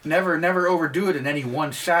know, never overdo it in any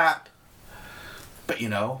one shot. But you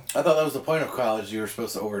know, I thought that was the point of college. You were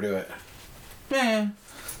supposed to overdo it.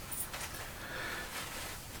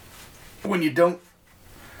 When you don't,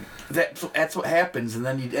 that's what happens, and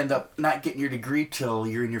then you end up not getting your degree till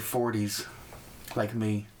you're in your 40s, like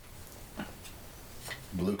me.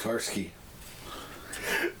 Blue Tarski.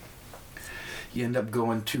 You end up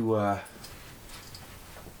going to,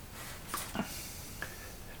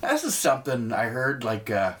 this is something I heard, like,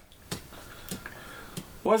 what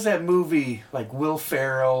was that movie, like Will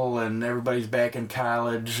Ferrell and everybody's back in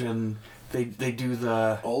college and they do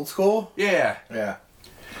the... Old School? Yeah. Yeah.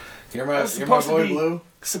 You're my boy Blue?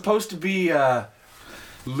 Supposed to be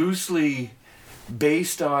loosely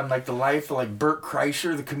based on like the life of like Bert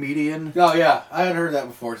Kreischer, the comedian. Oh yeah, I had heard that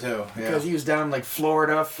before too. Yeah. Because he was down in like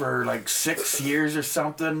Florida for like 6 years or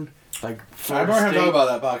something. Like Florida I remember him State. talking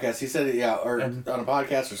about that podcast. He said it, yeah, or on a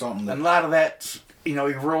podcast or something. And a lot of that, you know,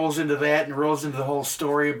 he rolls into that and rolls into the whole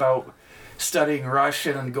story about studying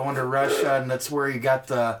Russian and going to Russia, and that's where he got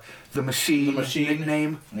the machine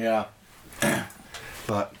nickname. Yeah.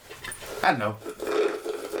 But I don't know.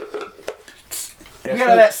 We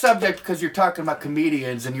got on that subject because you're talking about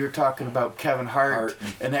comedians and you were talking about Kevin Hart,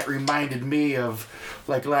 and that reminded me of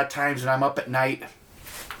like a lot of times when I'm up at night,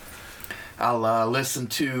 I'll listen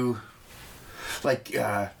to like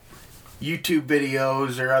YouTube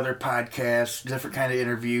videos or other podcasts, different kind of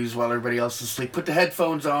interviews while everybody else is asleep. Put the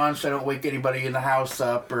headphones on so I don't wake anybody in the house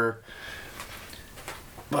up. But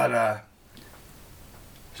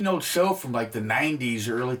it's an old show from like the 90s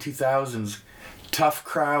or early 2000s, Tough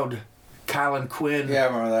Crowd. Colin Quinn. Yeah, I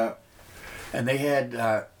remember that. And they had,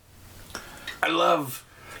 I love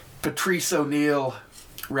Patrice O'Neill,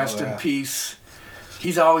 rest in peace.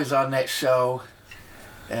 He's always on that show.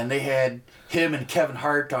 And they had him and Kevin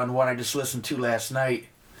Hart on one I just listened to last night.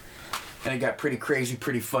 And it got pretty crazy,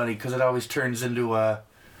 pretty funny, because it always turns into a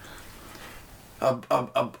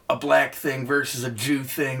black thing versus a Jew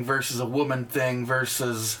thing versus a woman thing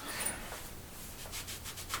versus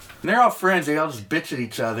And they're all friends. They all just bitch at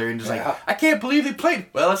each other and just Yeah. like, I can't believe they played.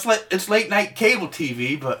 Well, it's late night cable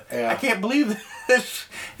TV, but Yeah. I can't believe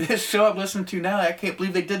this show I'm listening to now. I can't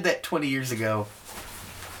believe they did that 20 years ago.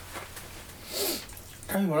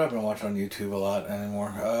 Tell me what I've been watching on YouTube a lot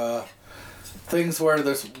anymore. Things where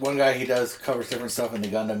there's one guy, he covers different stuff in the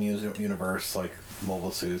Gundam universe, like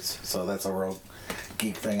mobile suits. So that's a real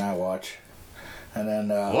geek thing I watch. And then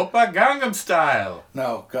Oppa Gangnam Style.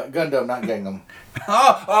 no, Gundam, not Gangnam.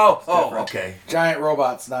 Oh, okay. Giant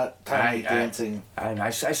robots, not tiny dancing. I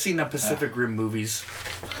seen the Pacific Rim movies.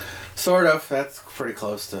 Sort of. That's pretty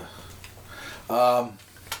close to. And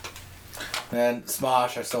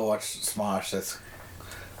Smosh, I still watch Smosh.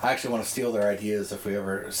 I actually want to steal their ideas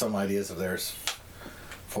some ideas of theirs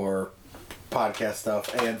for podcast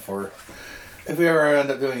stuff and for if we ever end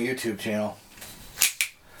up doing a YouTube channel.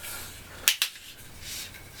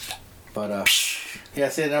 But yeah,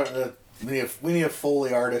 see, we need a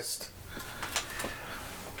Foley artist.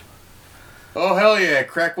 Oh, hell yeah.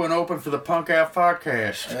 Crack one open for the Punk Out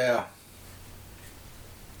Podcast. Yeah.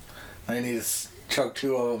 I need to chug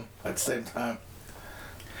 2 of them at the same time.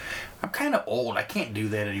 I'm kind of old. I can't do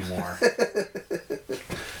that anymore.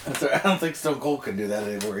 I don't think Stone Cold can do that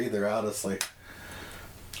anymore either, honestly.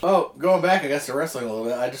 Oh, going back, I guess, to wrestling a little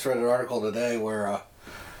bit. I just read an article today where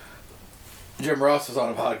Jim Ross was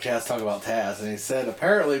on a podcast talking about Taz, and he said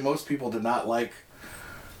apparently most people did not like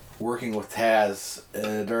working with Taz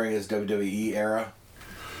during his WWE era.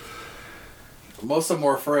 Most of them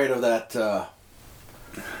were afraid of that the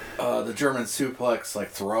German suplex like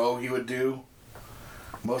throw he would do.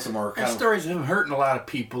 Most of them are kind That of story's him hurting a lot of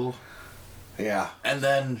people yeah. and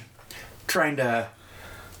then trying to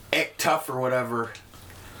act tough or whatever.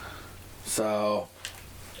 So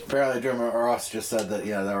apparently Jim Ross just said that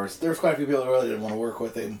there was quite a few people that really didn't want to work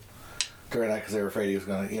with him during that because they were afraid he was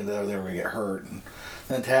going to they were going to get hurt. And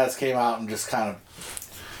then Taz came out and just kind of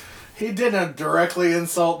he didn't directly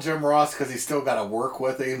insult Jim Ross because he still got to work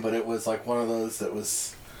with him, but it was like one of those that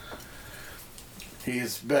was.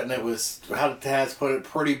 He's betting it was, how did Taz put it,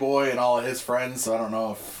 Pretty Boy and all of his friends, so I don't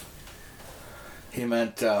know if he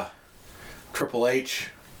meant Triple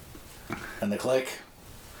H and the Clique,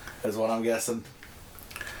 is what I'm guessing.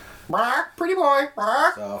 Pretty boy.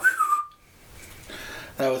 So,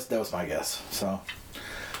 that was my guess, so.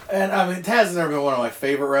 And, I mean, Taz has never been one of my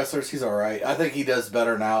favorite wrestlers, he's alright. I think he does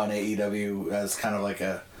better now in AEW as kind of like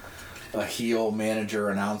a heel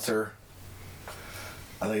manager announcer.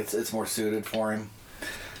 I think it's more suited for him.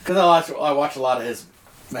 Because I watch a lot of his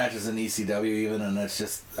matches in ECW even, and it's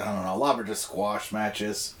just, I don't know, a lot of them are just squash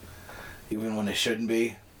matches, even when they shouldn't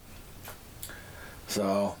be.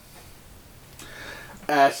 So,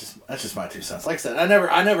 that's just my 2 cents. Like I said,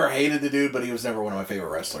 I never hated the dude, but he was never one of my favorite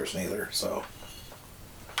wrestlers neither, so.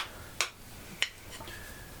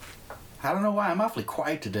 I don't know why I'm awfully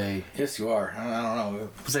quiet today. Yes, you are. I don't know.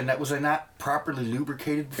 Was I not properly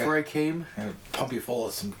lubricated before I came? Pump you full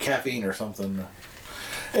of some caffeine or something.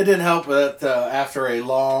 It didn't help that after a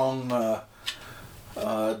long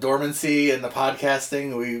dormancy in the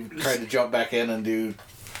podcasting, we tried to jump back in and do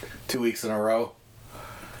 2 weeks in a row.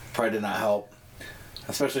 Probably did not help,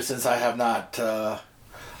 especially since I've not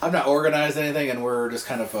organized anything and we're just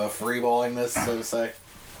kind of freeballing this, so to say.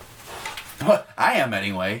 I am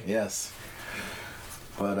anyway. Yes,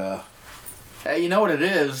 but You know what it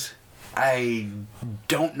is? I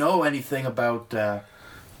don't know anything about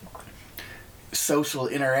social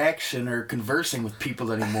interaction or conversing with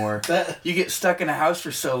people anymore. You get stuck in a house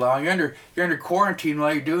for so long. You're under quarantine.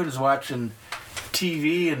 All you're doing is watching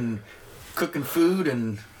TV and cooking food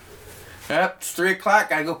and. Yep, it's 3 o'clock.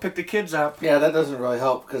 Gotta go pick the kids up. yeah, that doesn't really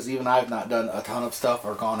help because even I've not done a ton of stuff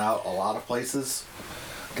or gone out a lot of places.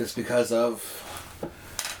 Just because of,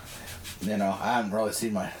 I haven't really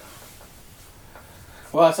seen my.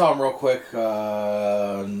 Well, I saw him real quick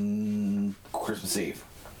Christmas Eve.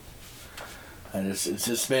 And it's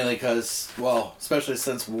just mainly because, well, especially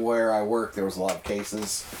since where I work, there was a lot of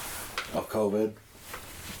cases of COVID.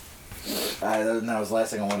 And that was the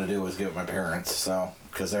last thing I wanted to do was give it my parents, so,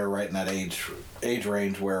 because they're right in that age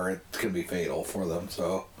range where it can be fatal for them,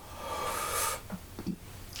 so.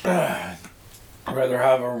 I'd rather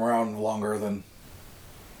have them around longer than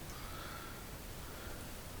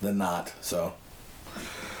not, so.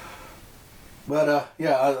 But,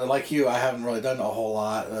 like you, I haven't really done a whole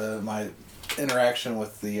lot. My interaction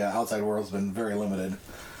with the outside world has been very limited.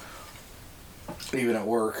 Even at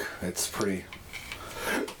work, it's pretty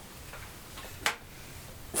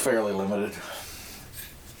fairly limited.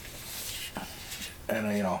 And,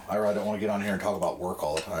 I really don't want to get on here and talk about work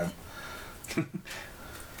all the time.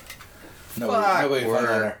 Nobody would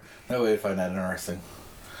find that interesting.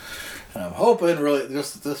 And I'm hoping, really,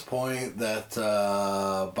 just at this point, that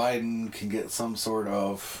Biden can get some sort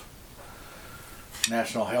of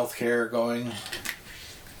national health care going.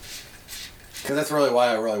 Because that's really why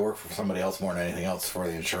I really work for somebody else more than anything else, for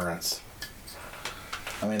the insurance.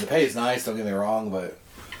 I mean, the pay is nice, don't get me wrong, but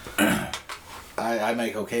I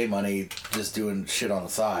make okay money just doing shit on the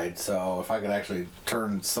side. So if I could actually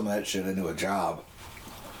turn some of that shit into a job,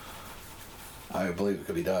 I believe it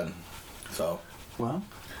could be done. So.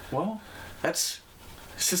 Well, that's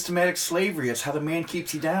systematic slavery. That's how the man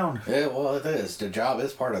keeps you down. Yeah, well, it is. The job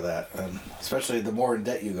is part of that, and especially the more in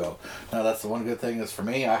debt you go. Now, that's the one good thing is for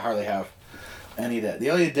me, I hardly have any debt. The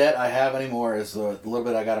only debt I have anymore is the little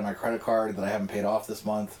bit I got on my credit card that I haven't paid off this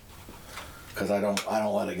month, because I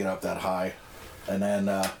don't let it get up that high. And then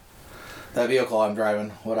that vehicle I'm driving,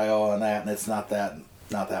 what I owe on that, and it's not that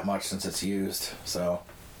much since it's used. So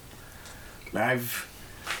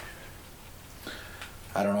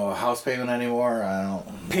I don't know a house payment anymore. I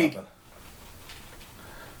don't paid. nothing.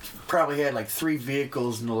 Probably had like 3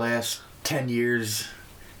 vehicles in the last 10 years.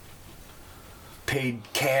 Paid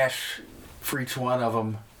cash for each one of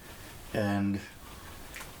them, and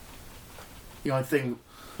the only thing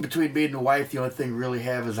between me and the wife, the only thing we really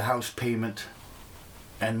have is a house payment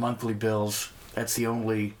and monthly bills. That's the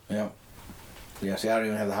only. Yep. Yeah. See, I don't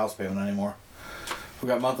even have the house payment anymore. We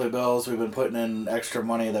got monthly bills. We've been putting in extra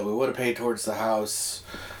money that we would have paid towards the house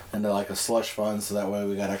into like a slush fund, so that way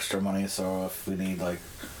we got extra money. So if we need like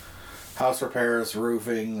house repairs,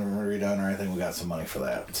 roofing, or redone or anything, we got some money for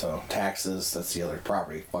that. So taxes, that's the other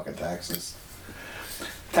property, fucking taxes.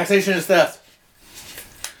 Taxation is theft.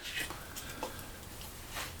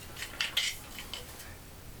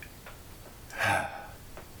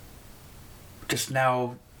 Just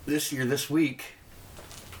now, this week,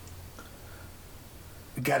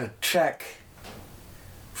 we got a check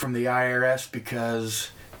from the IRS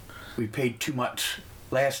because we paid too much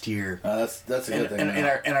last year. That's a good thing. And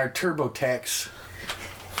our TurboTax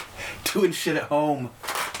doing shit at home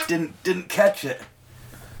didn't catch it,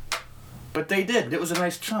 but they did. It was a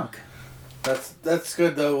nice chunk. That's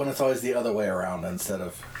good though when it's always the other way around instead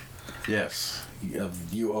of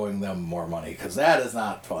you owing them more money, because that is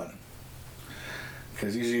not fun.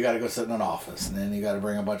 Because usually you got to go sit in an office and then you got to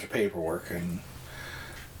bring a bunch of paperwork and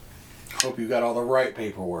hope you got all the right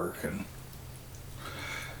paperwork, and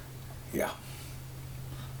yeah,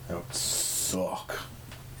 that would suck.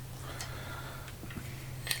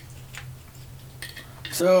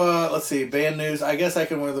 So let's see, band news. I guess I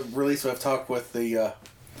can release what I've talked with the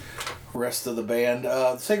rest of the band.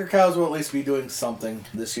 The Sacred Cows will at least be doing something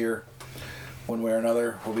this year, one way or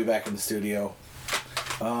another. We'll be back in the studio.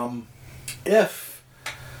 If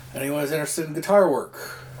anyone is interested in guitar work,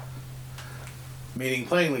 meaning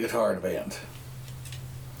playing the guitar in a band,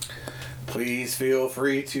 please feel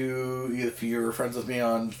free to, if you're friends with me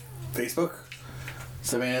on Facebook,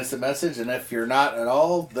 send me an instant message, and if you're not at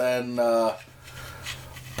all, then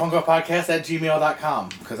punkoutpodcast@gmail.com,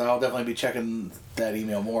 because I'll definitely be checking that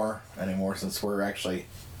email more anymore since we're actually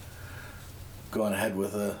going ahead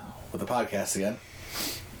with the podcast again.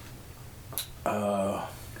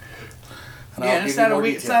 It's not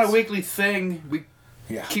a weekly thing. We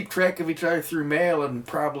keep track of each other through mail, and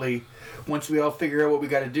probably once we all figure out what we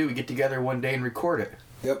got to do, we get together one day and record it.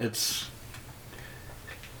 Yep. It's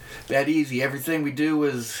that easy. Everything we do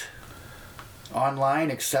is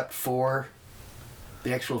online except for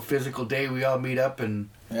the actual physical day we all meet up and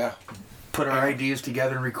put our ideas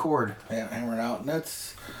together and record. Yeah, hammer it out. And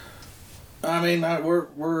that's, I mean, I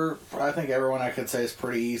think everyone I could say is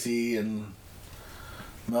pretty easy and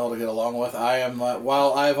mellow to get along with. I am,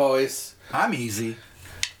 while I've always... I'm easy.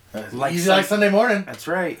 Easy like Sunday morning. That's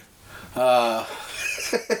right.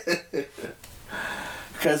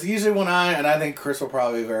 Because usually when I think Chris will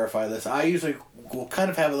probably verify this, I usually will kind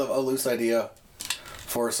of have a loose idea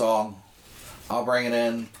for a song. I'll bring it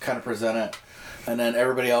in, kind of present it, and then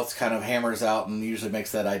everybody else kind of hammers out and usually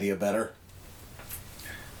makes that idea better.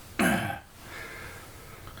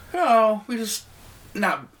 No, we just...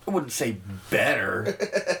 I wouldn't say better.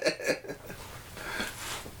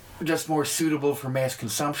 Just more suitable for mass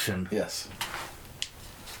consumption. Yes.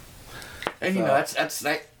 And that's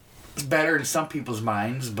better in some people's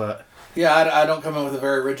minds, but... Yeah, I don't come in with a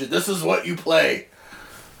very rigid, this is what you play.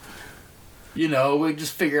 We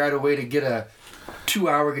just figure out a way to get a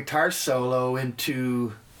 2-hour guitar solo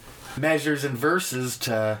into measures and verses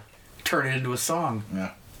to turn it into a song.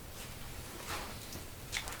 Yeah.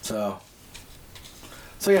 So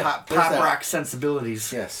yeah, pop rock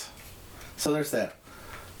sensibilities. Yes. So there's that.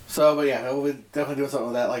 So, but yeah, we'll be definitely doing something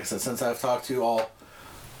with that. Like I said, since I've talked to all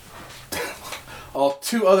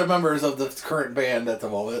 2 other members of the current band at the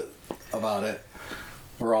moment, about it,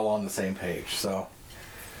 we're all on the same page. So,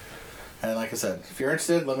 and like I said, if you're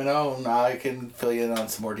interested, let me know, and I can fill you in on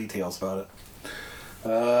some more details about it.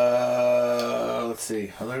 Let's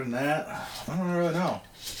see. Other than that, I don't really know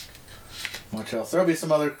much else. There'll be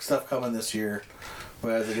some other stuff coming this year,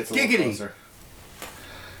 but as it gets a little closer.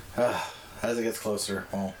 As it gets closer,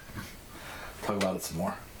 we'll talk about it some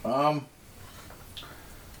more. I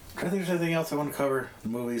think there's anything else I want to cover. The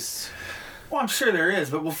movies. Well, I'm sure there is,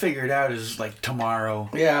 but we'll figure it out as like tomorrow.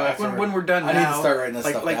 Yeah, like when we're done. I now, need to start writing this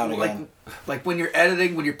stuff down again. Like when you're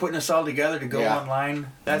editing, when you're putting this all together to go online,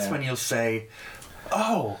 that's when you'll say,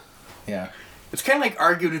 "Oh." Yeah. It's kind of like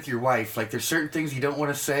arguing with your wife. Like there's certain things you don't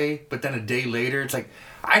want to say, but then a day later, it's like,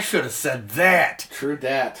 I should have said that. True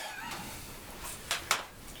dat.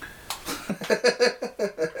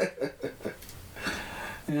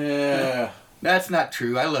 Yeah. That's not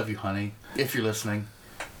true. I love you, honey, if you're listening.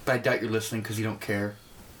 But I doubt you're listening because you don't care.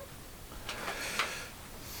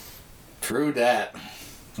 True dat.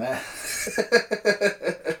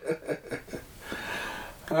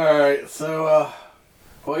 Alright, so,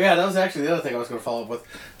 well, yeah, that was actually the other thing I was going to follow up with.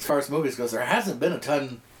 As far as movies goes, there hasn't been a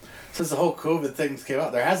ton, since the whole COVID things came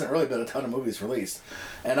out, there hasn't really been a ton of movies released.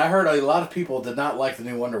 And I heard a lot of people did not like the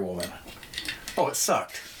new Wonder Woman. Oh, it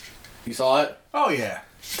sucked. You saw it? Oh, yeah.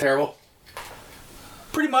 Terrible?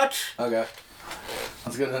 Pretty much. Okay.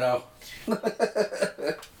 That's good to know.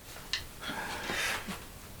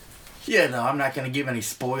 Yeah, no, I'm not going to give any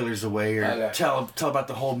spoilers away or tell about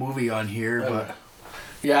the whole movie on here, but...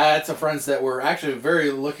 Yeah, I had some friends that were actually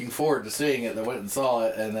very looking forward to seeing it that went and saw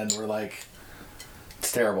it, and then were like,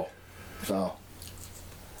 it's terrible. So.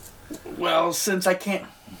 Well, since I can't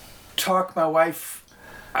talk my wife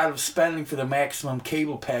out of spending for the maximum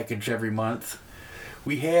cable package every month,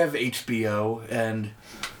 we have HBO, and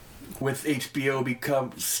with HBO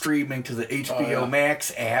become streaming to the HBO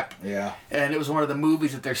Max app. Yeah. And it was one of the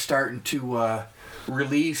movies that they're starting to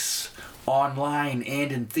release online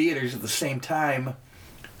and in theaters at the same time.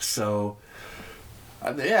 So,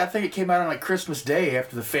 yeah, I think it came out on like Christmas Day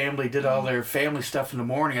after the family did all their family stuff in the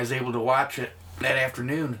morning. I was able to watch it that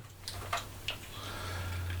afternoon.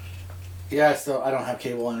 Yeah, I don't have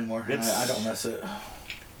cable anymore. I don't miss it.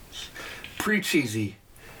 Pretty cheesy.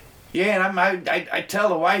 Yeah, and I tell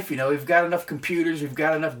the wife, you know, we've got enough computers, we've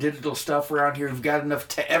got enough digital stuff around here, we've got enough,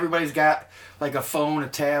 everybody's got like a phone, a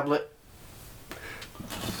tablet.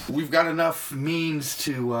 We've got enough means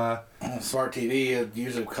to... Smart TV, it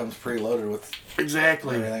usually comes preloaded with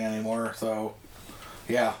exactly everything anymore, so...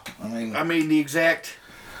 Yeah, I mean the exact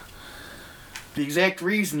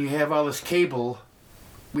reason you have all this cable,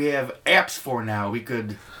 we have apps for now. We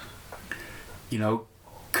could, you know,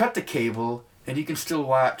 cut the cable and you can still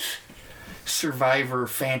watch Survivor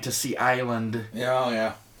Fantasy Island.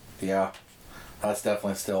 Yeah. That's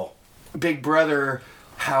definitely still... Big Brother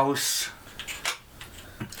House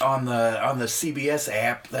on the CBS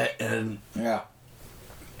app Yeah,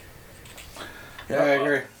 I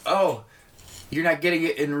agree. Oh, you're not getting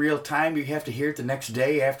it in real time. You have to hear it the next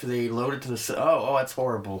day after they load it to the... Oh, that's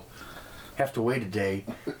horrible. Have to wait a day.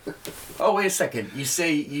 Oh, wait a second. You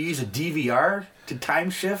say you use a DVR to time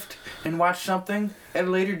shift and watch something at a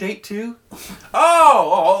later date too?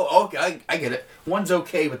 Oh, okay. I get it. One's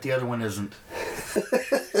okay, but the other one isn't.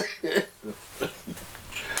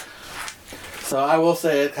 So I will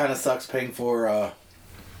say it kind of sucks paying for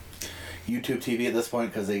YouTube TV at this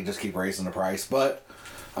point because they just keep raising the price. But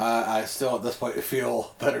I still at this point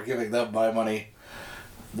feel better giving them my money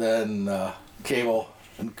than cable.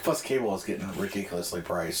 And plus cable is getting ridiculously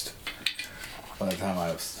priced by the time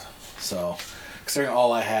I was... So, considering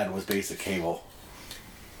all I had was basic cable.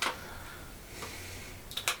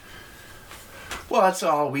 Well, that's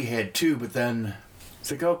all we had too, but then...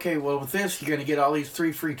 It's like, okay, well, with this, you're going to get all these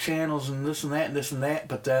 3 free channels and this and that and this and that,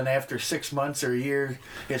 but then after 6 months or a year,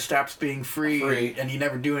 it stops being free. And you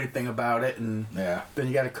never do anything about it, and then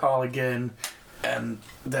you got to call again, and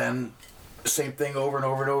then same thing over and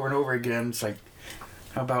over and over and over again. It's like,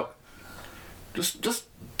 how about just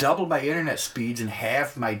double my internet speeds and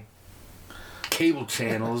half my cable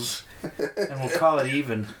channels, and we'll call it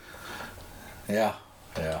even. Yeah.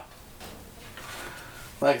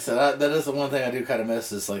 Like I said, that is the one thing I do kind of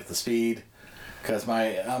miss is like the speed, because my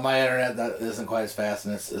internet that isn't quite as fast,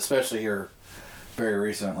 and it's especially here very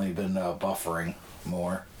recently been buffering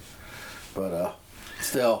more. But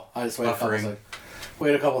still, I just wait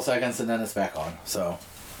a couple seconds and then it's back on. So,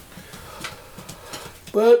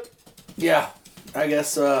 but yeah, I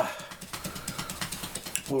guess we'll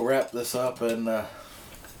wrap this up and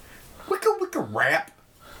wicka wrap,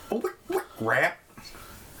 wick wrap.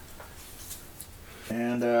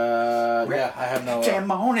 And yeah, I have no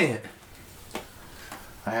jam on it.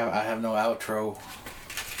 I have no outro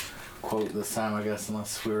quote this time, I guess,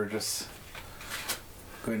 unless we were just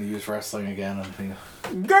going to use wrestling again and think.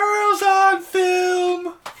 Girls on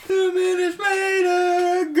film. 2 minutes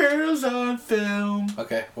later. Girls on film.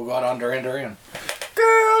 Okay, we'll go out on Duran Duran.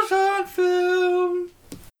 Girls on film.